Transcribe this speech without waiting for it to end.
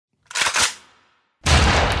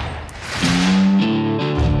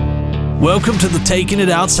Welcome to the Taking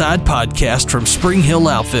It Outside podcast from Spring Hill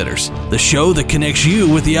Outfitters, the show that connects you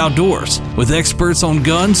with the outdoors, with experts on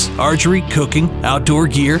guns, archery, cooking, outdoor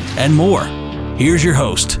gear, and more. Here's your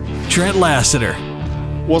host, Trent Lassiter.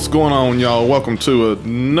 What's going on, y'all? Welcome to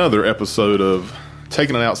another episode of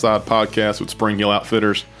Taking It Outside podcast with Spring Hill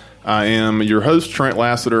Outfitters. I am your host, Trent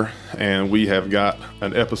Lassiter, and we have got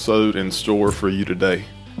an episode in store for you today.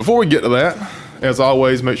 Before we get to that, as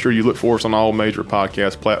always, make sure you look for us on all major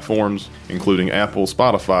podcast platforms, including Apple,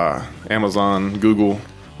 Spotify, Amazon, Google,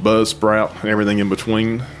 Buzzsprout, and everything in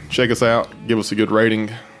between. Check us out. Give us a good rating.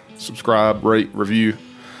 Subscribe, rate, review.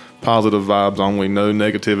 Positive vibes only, no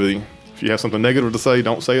negativity. If you have something negative to say,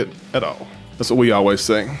 don't say it at all. That's what we always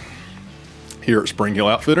say here at Spring Hill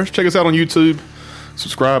Outfitters. Check us out on YouTube.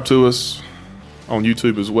 Subscribe to us on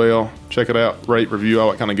YouTube as well. Check it out. Rate, review, all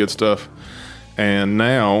that kind of good stuff. And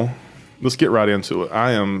now, let's get right into it.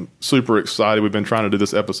 I am super excited. We've been trying to do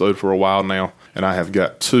this episode for a while now, and I have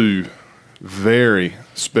got two very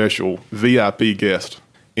special VIP guests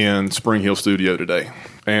in Spring Hill Studio today.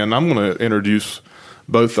 And I'm going to introduce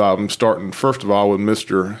both of them, starting first of all with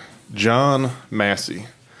Mr. John Massey.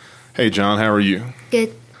 Hey, John, how are you?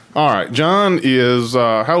 Good. All right, John is,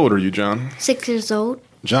 how old are you, John? 6 years old.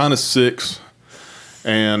 John is 6,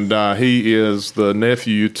 and he is the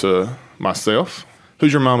nephew to myself.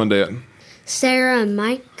 Who's your mom and dad? Sarah and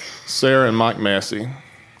Mike. Sarah and Mike Massey.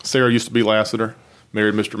 Sarah used to be Lassiter,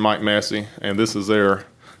 married Mr. Mike Massey, and this is their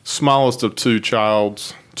smallest of two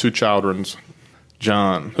children's,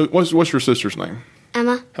 John. What's your sister's name?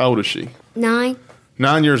 Emma. How old is she? 9.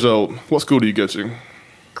 9 years old. What school do you go to?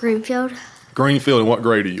 Greenfield. Greenfield, and what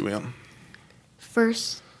grade are you in?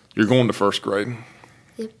 First. You're going to first grade.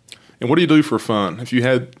 Yep. And what do you do for fun? If you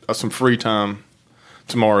had some free time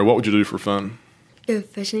tomorrow, what would you do for fun? Go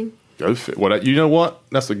fishing. Go fish. You know what?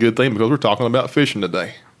 That's a good thing because we're talking about fishing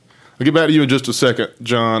today. I'll get back to you in just a second,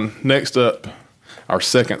 John. Next up, our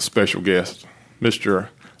second special guest, Mr.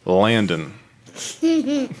 Landon.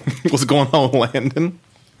 What's going on, Landon?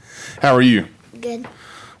 How are you? Good.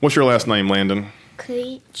 What's your last name, Landon?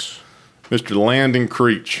 Creech. Mr. Landon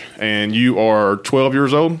Creech. And you are 12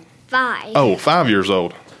 years old? 5. Oh, 5 years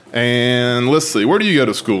old. And let's see, where do you go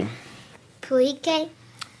to school? Pre-K?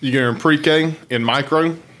 You go in pre-K, in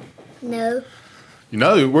micro? No. You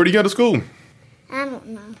know, where do you go to school? I don't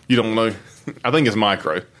know. You don't know? I think it's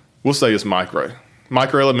micro. We'll say it's micro.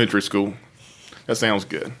 Micro elementary school. That sounds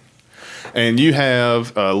good. And you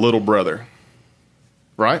have a little brother,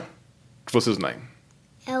 right? What's his name?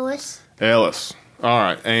 Ellis. Ellis. All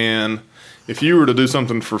right. And if you were to do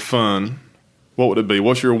something for fun, what would it be?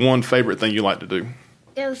 What's your one favorite thing you like to do?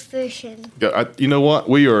 Go fishing. You know what?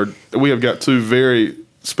 We have got two very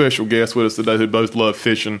special guests with us today who both love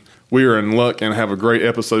fishing. We are in luck and have a great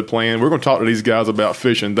episode planned. We're going to talk to these guys about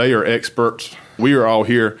fishing. They are experts. We are all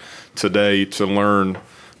here today to learn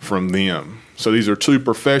from them. So these are two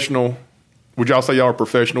professional. Would y'all say y'all are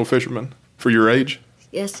professional fishermen for your age?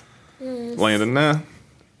 Yes. Landon, nah.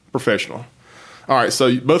 Professional. All right,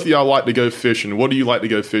 so both of y'all like to go fishing. What do you like to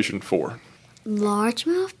go fishing for?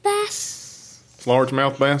 Largemouth bass.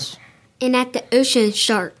 Largemouth bass? And at the ocean,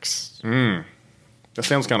 sharks. That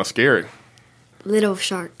sounds kind of scary. Little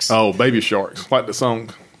sharks. Oh, baby sharks. Like the song.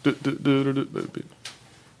 No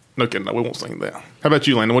kidding, no, we won't sing that. How about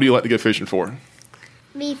you, Landon? What do you like to go fishing for?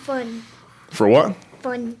 Be fun. For what?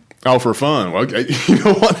 Fun. Oh, for fun. Well, okay. You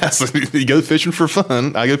know what? You go fishing for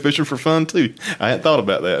fun. I go fishing for fun, too. I hadn't thought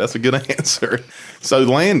about that. That's a good answer. So,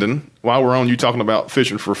 Landon, while we're on you talking about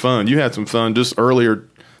fishing for fun, you had some fun just earlier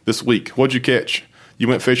this week. What'd you catch? You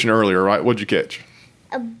went fishing earlier, right? What'd you catch?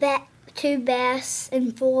 2 bass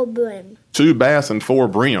and 4 brim. 2 bass and 4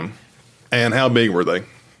 brim. And how big were they?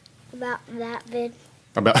 About that big.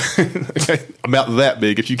 About that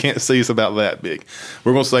big. If you can't see, it's about that big.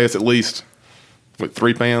 We're going to say it's at least,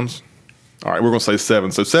 3 pounds? All right, we're going to say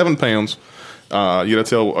 7. So 7 pounds. You got to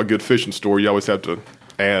tell a good fishing story. You always have to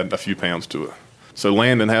add a few pounds to it. So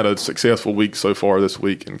Landon had a successful week so far this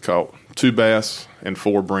week and caught 2 bass and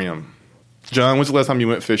 4 brim. John, when's the last time you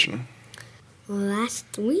went fishing?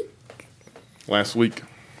 Last week. Last week.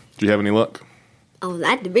 Did you have any luck? I was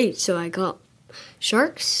at the beach, so I caught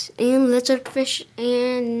sharks and lizardfish,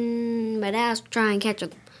 and my dad was trying to catch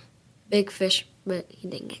a big fish, but he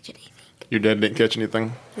didn't catch anything. Your dad didn't catch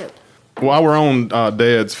anything? Nope. While we're on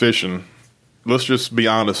Dad's fishing, let's just be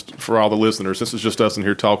honest for all the listeners. This is just us in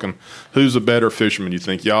here talking. Who's a better fisherman, you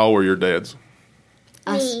think, y'all or your dads?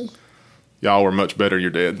 Us. Me. Y'all were much better than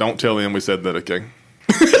your dad. Don't tell him we said that, okay?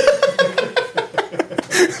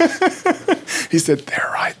 He said, they're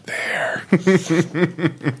right there.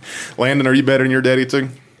 Landon, are you better than your daddy, too?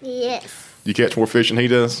 Yes. You catch more fish than he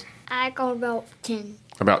does? I caught about 10.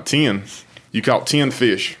 About 10. You caught 10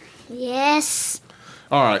 fish. Yes.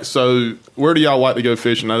 All right, so where do y'all like to go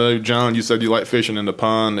fishing? I know, John, you said you like fishing in the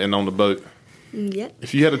pond and on the boat. Yep.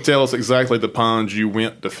 If you had to tell us exactly the ponds you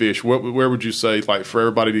went to fish, where would you say, like, for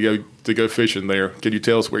everybody to go fishing there? Can you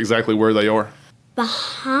tell us exactly where they are?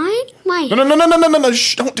 Behind my No.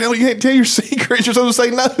 Shh, don't tell. You can't tell your secrets. You're supposed to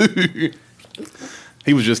say no.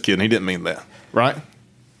 He was just kidding. He didn't mean that, right?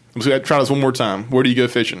 So try this one more time. Where do you go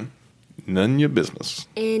fishing? None of your business.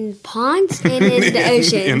 in ponds and in the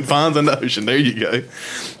ocean. In ponds and the ocean. There you go.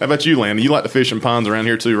 How about you, Landon? You like to fish in ponds around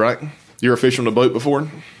here too, right? You ever fished on a boat before?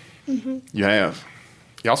 Mm-hmm. You have.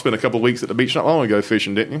 Y'all spent a couple of weeks at the beach not long ago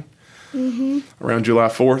fishing, didn't you? Mm-hmm. Around July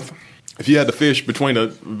 4th. If you had to fish between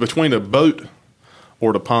a boat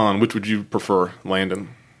or the pond, which would you prefer, Landon?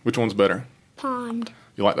 Which one's better? Pond.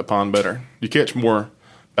 You like the pond better? You catch more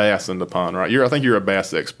bass in the pond, right? I think you're a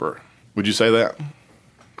bass expert. Would you say that?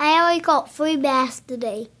 I only caught 3 bass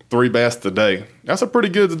today. 3 bass today. That's a pretty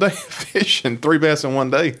good day of fishing. 3 bass in one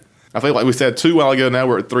day. I feel like we said 2 while ago. Now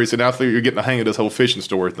we're at 3. So now I feel you're getting the hang of this whole fishing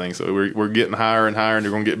story thing. So we're getting higher and higher, and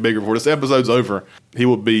they're going to get bigger. Before this episode's over, he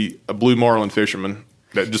will be a blue marlin fisherman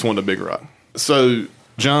that just wanted a big rod. So,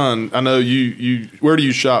 John, I know you. Where do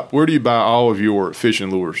you shop? Where do you buy all of your fishing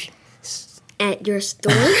lures? At your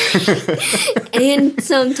store. And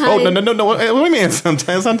sometimes. Oh, no. What do you mean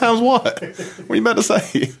sometimes? Sometimes what? What are you about to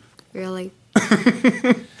say? Really?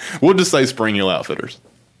 We'll just say Spring Hill Outfitters.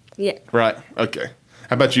 Yeah. Right. Okay.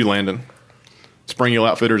 How about you, Landon? Spring Hill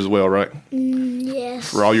Outfitters as well, right?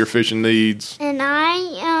 Yes. For all your fishing needs. And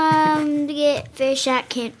I get fish at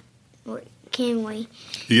Kenway.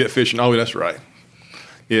 You get fishing. Oh, that's right.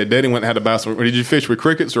 Yeah, Daddy went and had to buy some. Did you fish with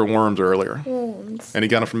crickets or worms earlier? Worms. And he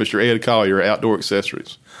got them from Mr. Ed Collier at Outdoor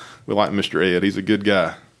Accessories. We like Mr. Ed. He's a good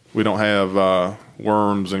guy. We don't have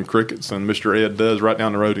worms and crickets, and Mr. Ed does right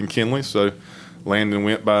down the road in Kenley. So Landon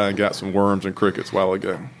went by and got some worms and crickets a while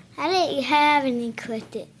ago. I didn't have any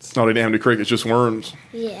crickets. Oh, they didn't have any crickets, just worms.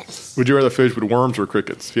 Yes. Would you rather fish with worms or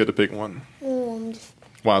crickets if you had to pick one? Worms.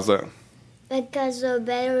 Why is that? Because they're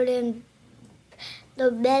better than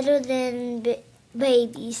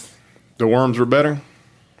babies. The worms were better.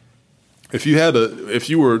 If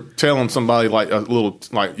you were telling somebody like a little,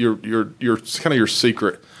 like your kind of your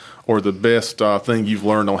secret or the best thing you've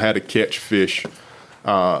learned on how to catch fish,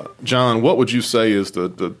 John, what would you say is the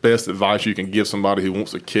best advice you can give somebody who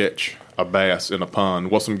wants to catch a bass in a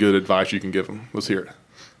pond? What's some good advice you can give them? Let's hear it.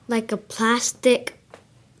 Like a plastic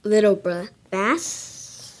little bass.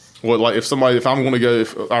 Well, like if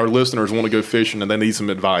our listeners want to go fishing and they need some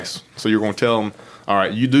advice, so you're going to tell them, all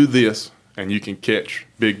right, you do this and you can catch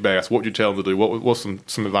big bass. What would you tell them to do? What's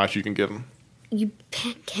some advice you can give them? You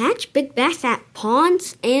catch big bass at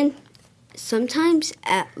ponds and sometimes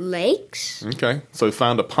at lakes. Okay, so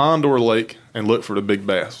find a pond or a lake and look for the big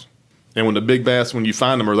bass. And when you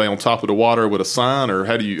find them, are they on top of the water with a sign, or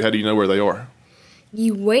how do you know where they are?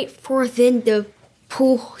 You wait for them to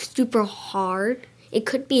pull super hard. It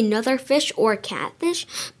could be another fish or a catfish,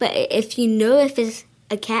 but if you know if it's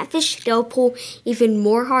a catfish, they'll pull even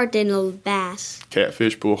more hard than a bass.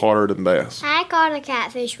 Catfish pull harder than bass. I caught a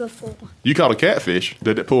catfish before. You caught a catfish.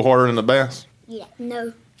 Did it pull harder than the bass? Yeah.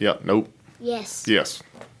 No. Yeah. Nope. Yes. Yes.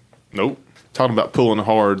 Nope. Talking about pulling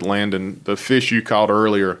hard, Landon, the fish you caught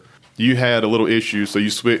earlier, you had a little issue, so you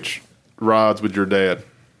switched rods with your dad,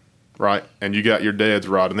 right? And you got your dad's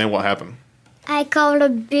rod, and then what happened? I caught a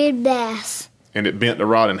big bass. And it bent the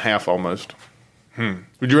rod in half almost.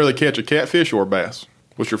 Would you rather catch a catfish or a bass?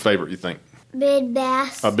 What's your favorite, you think? Big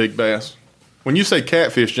bass. A big bass. When you say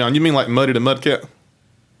catfish, John, you mean like Muddy the Mudcat?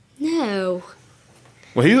 No.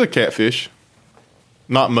 Well, he's a catfish,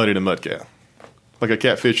 not Muddy the Mudcat. Like a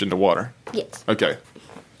catfish in the water. Yes. Okay.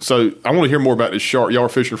 So I want to hear more about this shark. Y'all are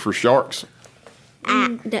fishing for sharks?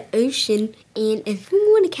 At the ocean, and if you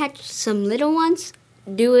want to catch some little ones,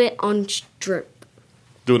 do it on shrimp.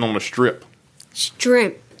 Do it on a strip.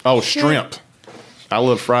 Shrimp. Oh, shrimp. I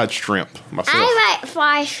love fried shrimp myself. I like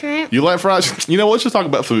fried shrimp. You like fried shrimp? You know, let's just talk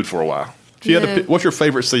about food for a while. If you had to pick, what's your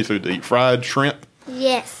favorite seafood to eat? Fried shrimp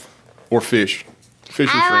Yes. or fish? Fish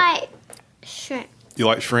or shrimp? I like shrimp. You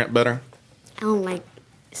like shrimp better? I don't like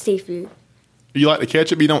seafood. You like to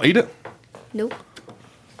catch it, but you don't eat it? Nope.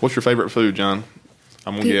 What's your favorite food, John?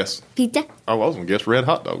 I'm going to guess. Pizza Oh, I was going to guess red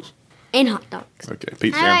hot dogs. and hot dogs. Okay,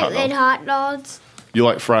 pizza and I hot like red dogs. hot dogs. You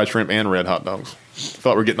like fried shrimp and red hot dogs. I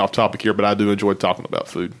thought we were getting off topic here, but I do enjoy talking about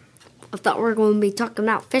food. I thought we were going to be talking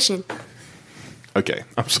about fishing. Okay,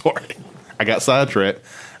 I'm sorry. I got sidetracked.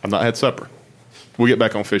 I've not had supper. We'll get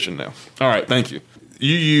back on fishing now. All right, thank you.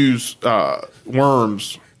 You use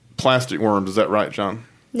worms, plastic worms. Is that right, John?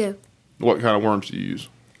 No. What kind of worms do you use?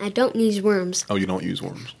 I don't use worms. Oh, you don't use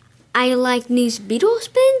worms. I like use beetle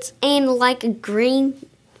spins and like a green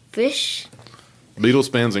fish. Beetle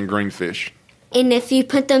spins and green fish. And if you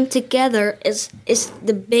put them together, it's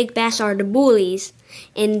the big bass are the bullies,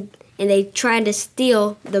 and they try to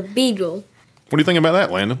steal the beetle. What do you think about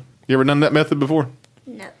that, Landon? You ever done that method before?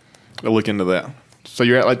 No. I'll look into that. So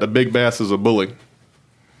you're at like the big bass is a bully.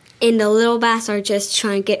 And the little bass are just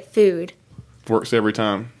trying to get food. Works every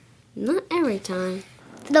time. Not every time.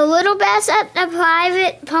 The little bass at the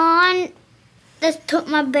private pond just took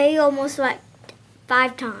my bait almost like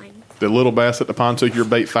 5 times. The little bass at the pond took your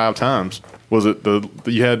bait 5 times. Was it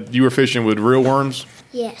you were fishing with real worms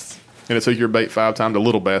Yes. and it took your bait 5 times? The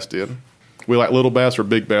little bass did. We like little bass or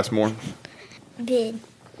big bass more? Big.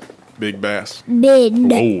 Big bass. Big.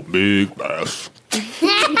 Oh, big bass.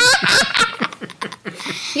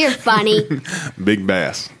 You're funny. Big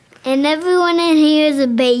bass. And everyone in here is a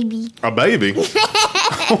baby. A baby? I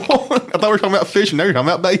thought we were talking about fishing. Now you're talking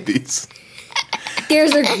about babies.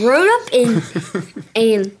 There's a grown up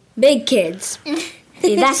and big kids.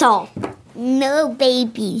 Yeah, that's all. No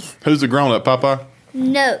babies. Who's the grown up, Papa?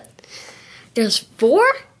 No. There's 4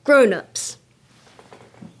 grown ups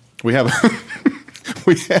We have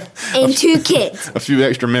and 2 kids. a few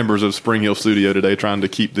extra members of Spring Hill Studio today trying to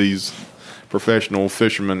keep these professional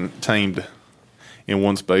fishermen tamed in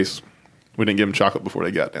one space. We didn't give them chocolate before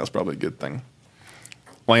they got down. It's probably a good thing.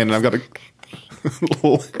 Landon, I've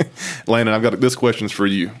got this question's for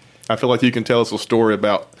you. I feel like you can tell us a story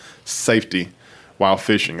about safety while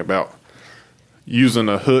fishing, about using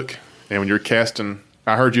a hook and when you're casting.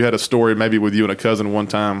 I heard you had a story maybe with you and a cousin one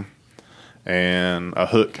time and a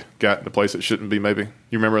hook got in a place it shouldn't be maybe.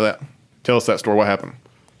 You remember that? Tell us that story. What happened?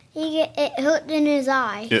 It hooked in his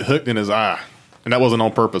eye. It hooked in his eye. And that wasn't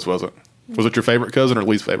on purpose, was it? Was it your favorite cousin or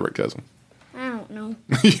least favorite cousin? I don't know.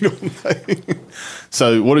 You don't know.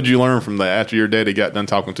 So what did you learn from that after your daddy got done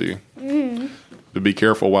talking to you? Mm-hmm. To be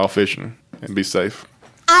careful while fishing and be safe.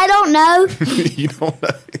 I don't know. You don't know.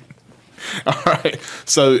 All right.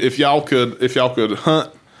 So if y'all could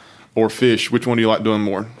hunt or fish, which one do you like doing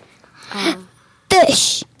more?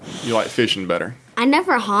 Fish. You like fishing better. I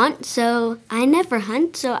never hunt, so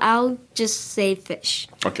I'll just say fish.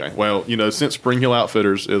 Okay. Well, since Spring Hill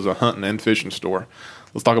Outfitters is a hunting and fishing store,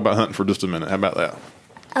 let's talk about hunting for just a minute. How about that?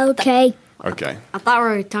 Okay. Okay. I thought we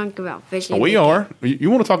were talking about fishing. We are.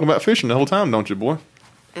 You want to talk about fishing the whole time, don't you, boy?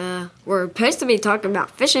 We're supposed to be talking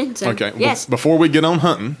about fishing, so Okay. yes. Before we get on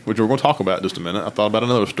hunting, which we're going to talk about in just a minute, I thought about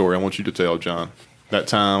another story I want you to tell, John. That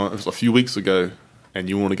time, it was a few weeks ago, and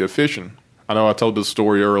you want to go fishing. I know I told this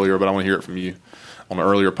story earlier, but I want to hear it from you. On an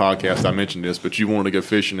earlier podcast, I mentioned this, but you wanted to go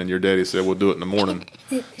fishing, and your daddy said, we'll do it in the morning.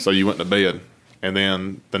 So you went to bed. And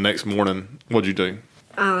then the next morning, what'd you do?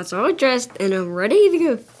 I was all dressed, and I'm ready to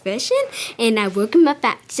go fishing, and I woke him up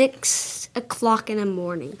at 6 o'clock in the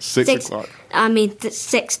morning. 6 o'clock?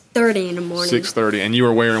 6:30 in the morning. 6:30. And you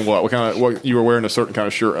were wearing what? You were wearing a certain kind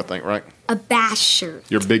of shirt, I think, right? A bass shirt.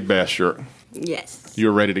 Your big bass shirt. Yes. You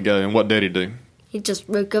were ready to go. And what daddy do? He just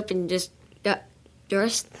woke up and just got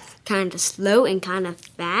dressed kind of slow and kind of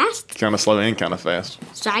fast. Kind of slow and kind of fast.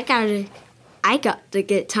 So I got to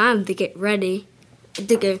get time to get ready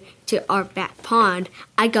to go to our back pond.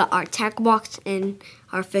 I got our tackle box and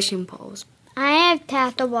our fishing poles. I have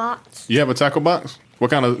tackle box. You have a tackle box? What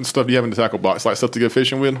kind of stuff do you have in the tackle box? Like stuff to go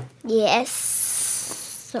fishing with? Yes.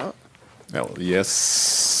 So. Oh,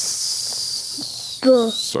 yes, Buh.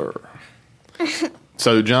 sir.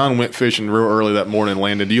 So John went fishing real early that morning,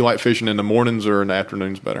 Landon. Do you like fishing in the mornings or in the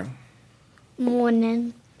afternoons better?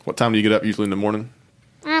 Morning. What time do you get up usually in the morning?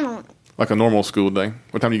 I don't. Like a normal school day.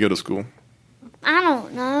 What time do you go to school? I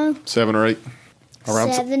don't know. 7 or 8?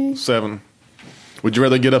 Around 7. 7. Would you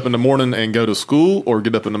rather get up in the morning and go to school or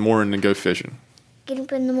get up in the morning and go fishing? Get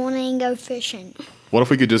up in the morning and go fishing. What if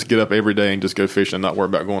we could just get up every day and just go fishing and not worry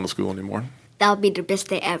about going to school anymore? That would be the best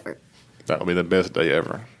day ever. That would be the best day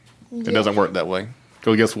ever. Yeah. It doesn't work that way.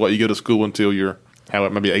 Because guess what? You go to school until you're,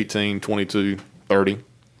 maybe 18, 22, 30.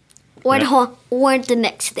 Or, Yeah. or the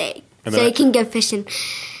next day. And So then you can go fishing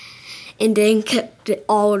and then cut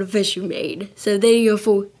all the fish you made. So then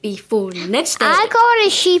you'll be full the next day. I caught a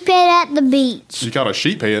sheephead at the beach You caught a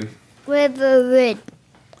sheephead with a red.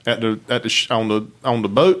 on the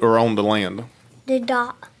boat or on the land? The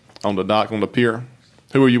dock. On the dock, on the pier.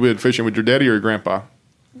 Who were you with? Fishing with your daddy or your grandpa?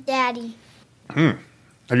 Daddy. Have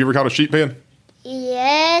you ever caught a sheephead?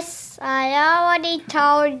 Yes, I already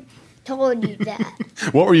told you that.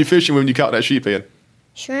 What were you fishing when you caught that sheephead?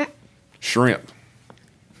 Shrimp. Shrimp.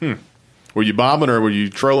 Were you bobbing or were you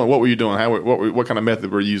trolling? What were you doing? What kind of method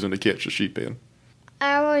were you using to catch the sheephead?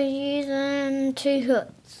 I was using 2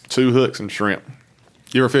 hooks. 2 hooks and shrimp.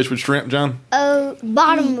 You ever fish with shrimp, John? Oh,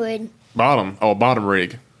 bottom wood. Bottom. Oh, bottom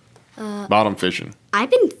rig. Bottom fishing. I've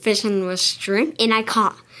been fishing with shrimp, and I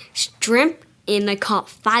caught shrimp, and I caught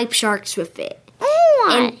 5 sharks with it.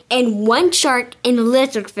 And 1 shark and a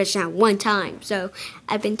lizardfish at one time. So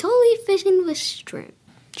I've been totally fishing with shrimp.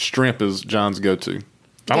 Shrimp is John's go-to.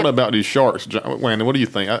 I don't know about these sharks. Landon, what do you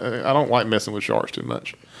think? I don't like messing with sharks too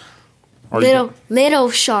much. Little sharks. Little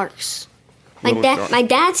sharks. My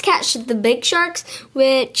dad's catch the big sharks,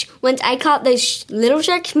 which once I caught those little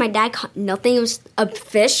sharks, my dad caught nothing. It was a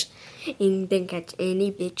fish. And didn't catch any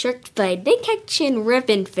big sharks, but I did catch a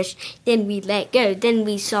ribbon fish. Then we let go. Then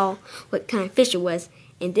we saw what kind of fish it was.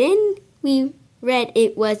 And then we read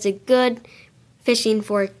it was a good fishing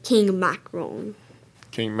for king mackerel.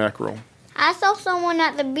 King mackerel. I saw someone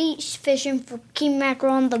at the beach fishing for king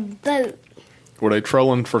mackerel on the boat. Were they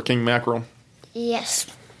trolling for king mackerel? Yes.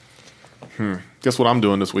 Guess what I'm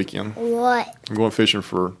doing this weekend? What? I'm going fishing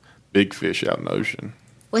for big fish out in the ocean.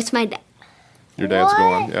 What's my dad? Your dad's What?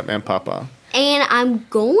 going. Yep, and Papa. And I'm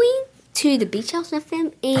going to the beach house with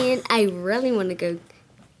him, and I really want to go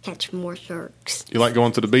catch more sharks. You like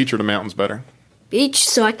going to the beach or the mountains better? Beach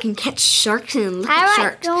so I can catch sharks and look I at like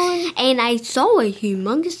sharks. going- And I saw a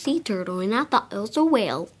humongous sea turtle, and I thought it was a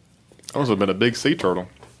whale. That must have been a big sea turtle.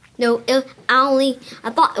 No, I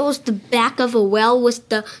thought it was the back of a whale with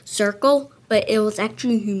the circle, but it was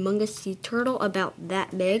actually a humongous sea turtle about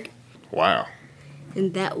that big Wow.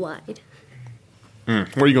 and that wide.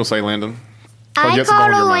 What are you going to say, Landon? I What's on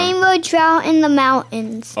caught your a mind? rainbow trout in the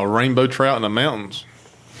mountains. A rainbow trout in the mountains.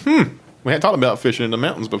 We hadn't talked about fishing in the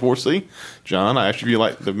mountains before. See, John, I asked you if you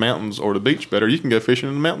like the mountains or the beach better. You can go fishing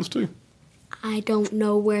in the mountains too. I don't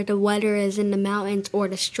know where the weather is in the mountains or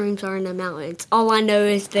the streams are in the mountains. All I know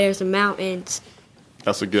is there's a mountains.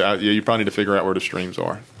 That's a good idea. You probably need to figure out where the streams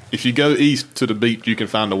are. If you go east to the beach, you can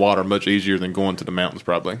find the water much easier than going to the mountains,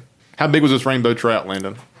 probably. How big was this rainbow trout,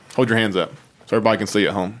 Landon? Hold your hands up so everybody can see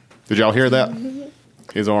at home. Did y'all hear that?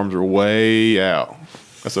 His arms are way out.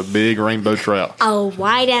 That's a big rainbow trout. Oh,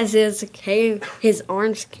 wide as his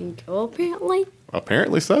arms can go, apparently.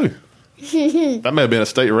 Apparently so. That may have been a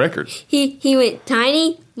state record. He went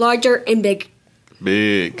tiny, larger, and big.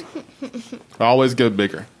 Big. Always go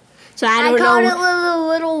bigger. So I I don't caught it know. with a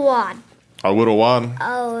little wad. A little wide.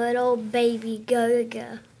 A little baby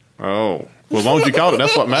go-go. Oh. Well, as long as you caught it,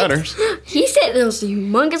 that's what matters. He said there was a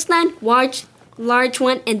humongous one, large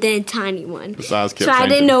one, and then a tiny one. The size kept So I changing.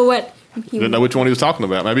 didn't know what. Didn't know which one he was talking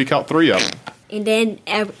about. Maybe he caught 3 of them. And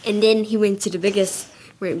then he went to the biggest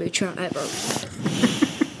rainbow trout ever.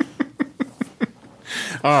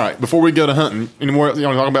 All right. Before we go to hunting, any more? You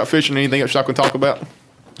want to talk about fishing? Anything else y'all can talk about?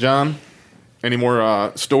 John, any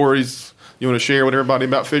more stories you want to share with everybody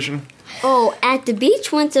about fishing? Oh, at the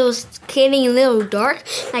beach once it was getting a little dark,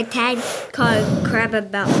 my dad caught a crab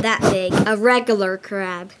about that big, a regular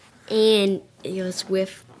crab, and it was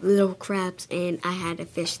with little crabs, and I had a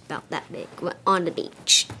fish about that big on the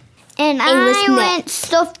beach. And was I net. went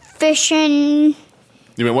stuff fishing.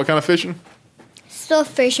 You mean what kind of fishing? Stuff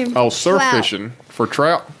fishing. Oh, surf trout. fishing for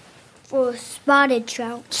trout. For spotted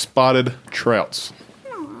trout. Spotted trouts.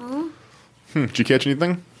 Did you catch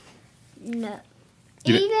anything? No.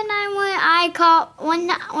 You did- I caught when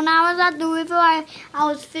I was at the river. I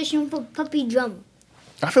was fishing for puppy drum.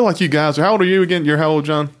 I feel like you guys are. How old are you again? You're how old,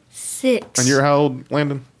 John? 6. And you're how old,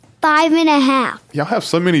 Landon? 5.5. Y'all have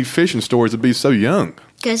so many fishing stories to be so young.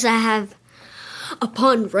 Because I have a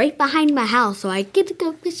pond right behind my house, so I get to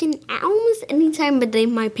go fishing almost anytime, but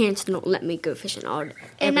then my parents don't let me go fishing all day.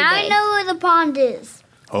 And every I day. know where the pond is.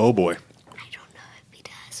 Oh boy. I don't know if he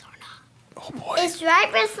does or not. Oh boy. It's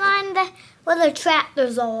right beside where the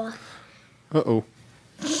tractors are. Uh-oh.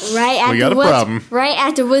 Right at We got the a woods, problem. right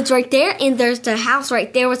at the woods right there, and there's the house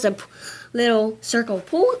right there with a little circle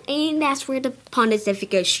pool, and that's where the pond is if you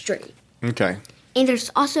go straight. Okay. And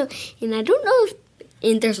there's also, and I don't know if,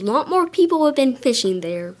 and there's a lot more people who have been fishing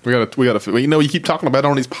there. We gotta. You know, you keep talking about it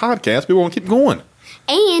on these podcasts. People want to keep going.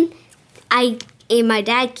 And my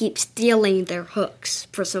dad keeps stealing their hooks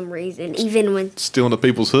for some reason, even when, Stealing the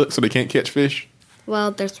people's hooks so they can't catch fish.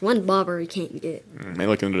 well, there's one bobber he can't get. They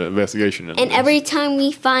look into the investigation. into And this. every time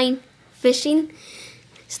we find fishing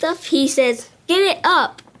stuff, he says, "Get it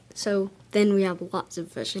up." So then we have lots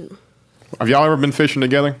of fishing. Have y'all ever been fishing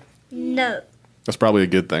together? No. That's probably a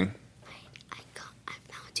good thing. I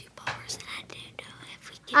found 2 bobbers, and I didn't know if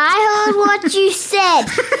we could. I heard what you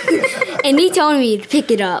said. And he told me to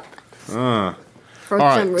pick it up for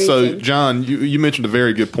All some right. reason. So, John, you mentioned a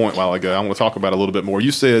very good point a while ago. I want to talk about it a little bit more.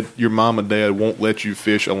 You said your mom and dad won't let you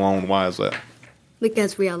fish alone. Why is that?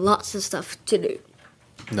 Because we have lots of stuff to do.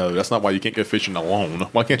 No, that's not why you can't go fishing alone.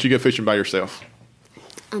 Why can't you go fishing by yourself?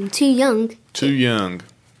 I'm too young. Too young.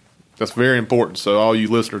 That's very important. So all you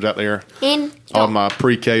listeners out there, And all my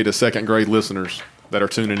pre-K to second grade listeners that are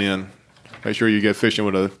tuning in, make sure you go fishing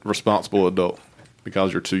with a responsible adult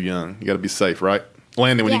because you're too young. You got to be safe, right?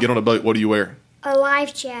 Landon, when you Yeah. get on a boat, what do you wear? A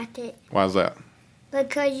life jacket Why is that?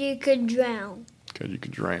 because you could drown. Because you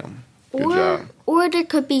could drown. Good job. or there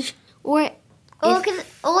could be Or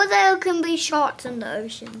there can be sharks in the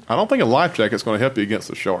ocean. I don't think a life jacket's going to help you against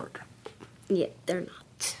a shark. yeah, they're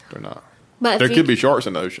not. They're not. But There if could be sharks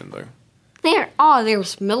in the ocean, though.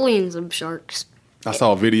 there's millions of sharks. I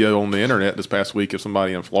saw a video on the internet this past week of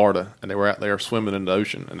somebody in Florida, and they were out there swimming in the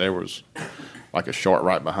ocean, and there was like a shark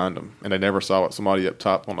right behind them, and they never saw it. Somebody up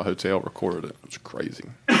top on the hotel recorded it. It was crazy.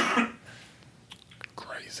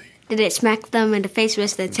 Crazy. Did it smack them in the face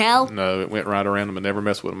with the tail? No, it went right around them and never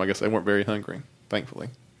messed with them. I guess they weren't very hungry, thankfully.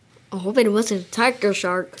 I hope it wasn't a tiger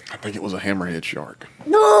shark. I think it was a hammerhead shark.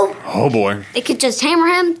 No. Oh, boy. They could just hammer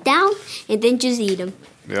him down and then just eat him.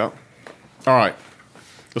 Yeah. All right.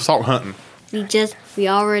 Let's talk hunting. We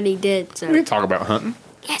already did, We so. can talk about hunting.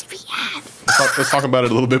 Yes, we have. Let's talk about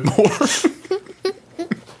it a little bit more.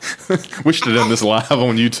 We should have done this live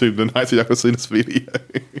on YouTube tonight so y'all could see this video.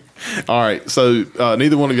 All right, so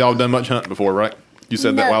neither one of y'all have done much hunting before, right? You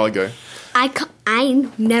said that a No. while ago. I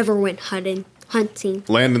never went hunting.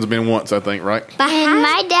 Landon's been once, I think, right? But And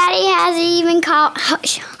my daddy hasn't even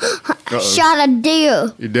shot a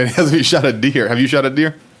deer. Your daddy hasn't shot a deer. Have you shot a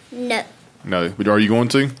deer? No. No. But are you going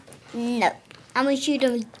to? No. I'm going to shoot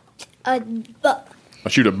a buck. I'll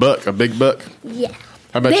shoot a buck, a big buck. Yeah.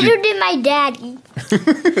 How about Better you? than my daddy.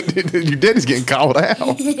 Your daddy's getting called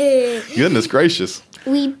out. Goodness gracious.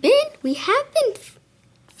 we have been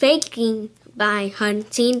faking by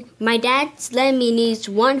hunting. My dad's let me use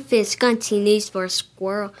one fish hunting these for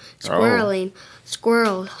squirrel hunting.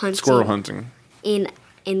 Squirrel hunting. And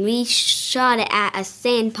we shot it at a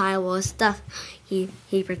sand pile of stuff he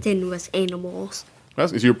pretended was animals.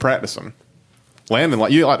 That's because you're practicing. Landon,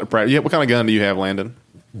 you like to practice. Yeah, what kind of gun do you have, Landon?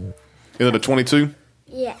 Is it a 22?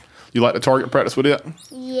 Yeah. You like to target practice with it?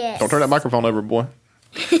 Yes. Don't turn that microphone over, boy.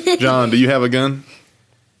 John, do you have a gun?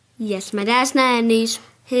 Yes, my dad's not in his,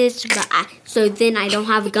 so then I don't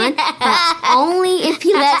have a gun. But only if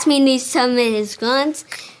he lets me use some of his guns.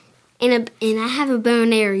 And I have a bow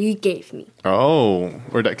and arrow you gave me. Oh,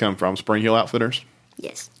 where'd that come from? Spring Hill Outfitters?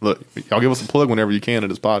 Yes. Look, y'all give us a plug whenever you can at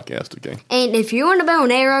this podcast, okay? And if you want a bow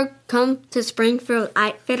and arrow, come to Springfield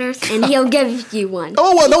Outfitters and he'll give you one.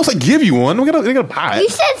 Oh, well, don't say give you one. We gotta buy You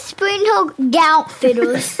it. said Spring Hill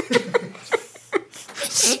Outfitters.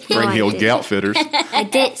 Spring Hill Goutfitters. I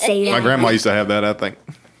didn't say that. My grandma used to have that, I think.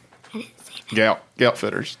 I didn't say that.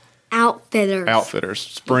 Goutfitters. Outfitters. Outfitters.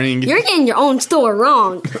 Spring. You're getting your own store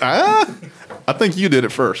wrong. I think you did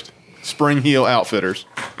it first. Spring Hill Outfitters.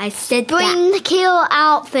 I said that. Spring Hill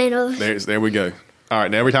Outfitters. There we go. All right,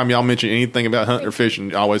 now every time y'all mention anything about hunting or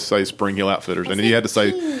fishing, you always say Spring Hill Outfitters. And then you had to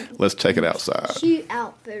say, let's take it outside Shoot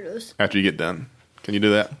Outfitters. after you get done. Can you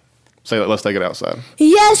do that? Say, let's take it outside.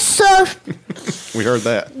 Yes, sir. We heard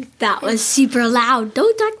that. That was super loud.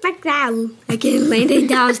 Don't talk like that. I can't lay it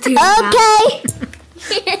down too loud. Okay.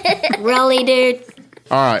 Really, dude?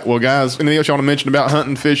 All right, well, guys, anything else you want to mention about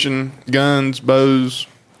hunting, fishing, guns, bows,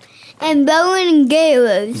 And bow and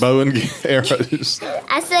arrows. bow and arrows?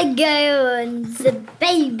 I said girls, the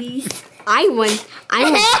babies. I want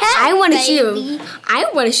to shoot. I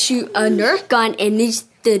want to shoot a Nerf gun and use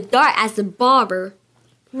the dart as a bobber,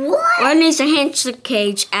 What? or use a hamster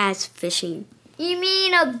cage as fishing. You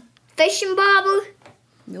mean a fishing bobber?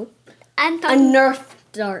 Nope. I'm A talking. Nerf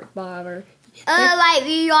dart bobber. Like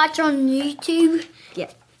you watch on YouTube.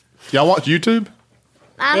 Yeah. Y'all watch YouTube?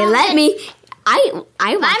 I They don't let think- me.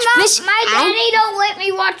 I watch fish. My daddy don't let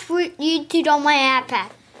me watch YouTube on my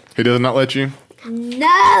iPad. He does not let you?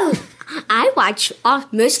 No. I watch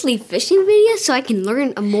mostly fishing videos so I can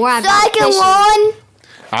learn more about So I can fishing. learn.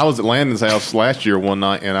 I was at Landon's house last year one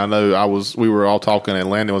night, and I know we were all talking, and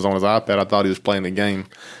Landon was on his iPad. I thought he was playing the game,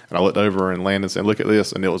 and I looked over, and Landon said, "Look at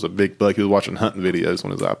this," and it was a big buck. He was watching hunting videos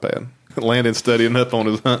on his iPad. Landon studying up on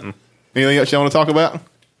his hunting. Anything else you want to talk about?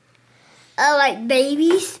 Like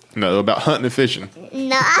babies. No, about hunting and fishing.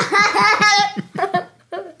 No.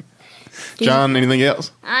 John, anything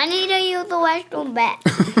else? I need to use the restroom back.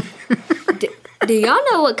 Do y'all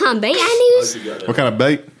know what kind of bait I use? What kind of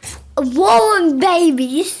bait? Woolen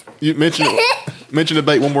babies. You mention the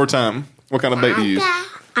bait one more time. What kind of bait do you use?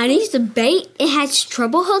 I use the bait. It has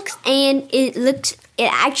treble hooks and it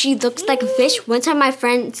actually looks like a fish. One time my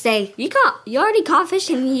friend say, you already caught fish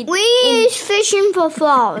and We use fishing for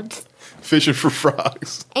frogs. Fishing for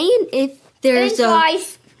frogs. and if there's And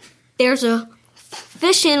twice. a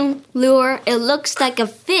fishing lure. It looks like a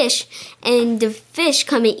fish, and the fish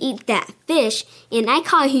come and eat that fish. And I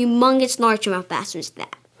caught a humongous largemouth bass with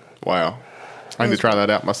that. Wow. I need to try that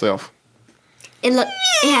out myself.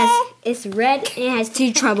 It's red and it has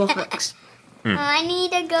 2 treble hooks. I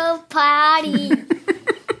need to go potty.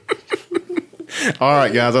 All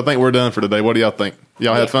right, guys. I think we're done for today. What do y'all think?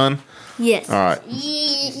 Y'all had fun? Yes. All right.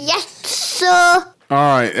 Yes, sir.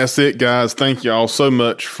 All right. That's it, guys. Thank y'all so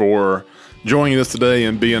much for joining us today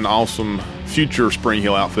and being awesome future Spring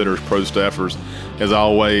Hill Outfitters pro staffers. As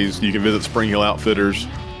always, you can visit Spring Hill Outfitters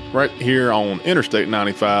right here on Interstate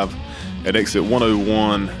 95 at exit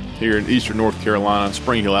 101 here in Eastern North Carolina,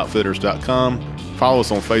 springhilloutfitters.com. Follow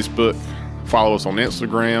us on Facebook. Follow us on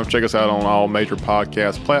Instagram. Check us out on all major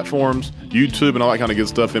podcast platforms, YouTube, and all that kind of good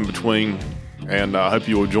stuff in between. And I hope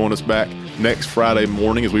you will join us back next Friday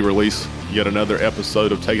morning as we release yet another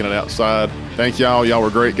episode of Taking It Outside. Thank y'all. Y'all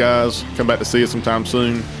were great guys. Come back to see us sometime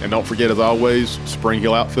soon. And don't forget, as always, Spring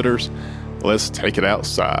Hill Outfitters, let's take it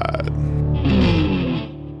outside.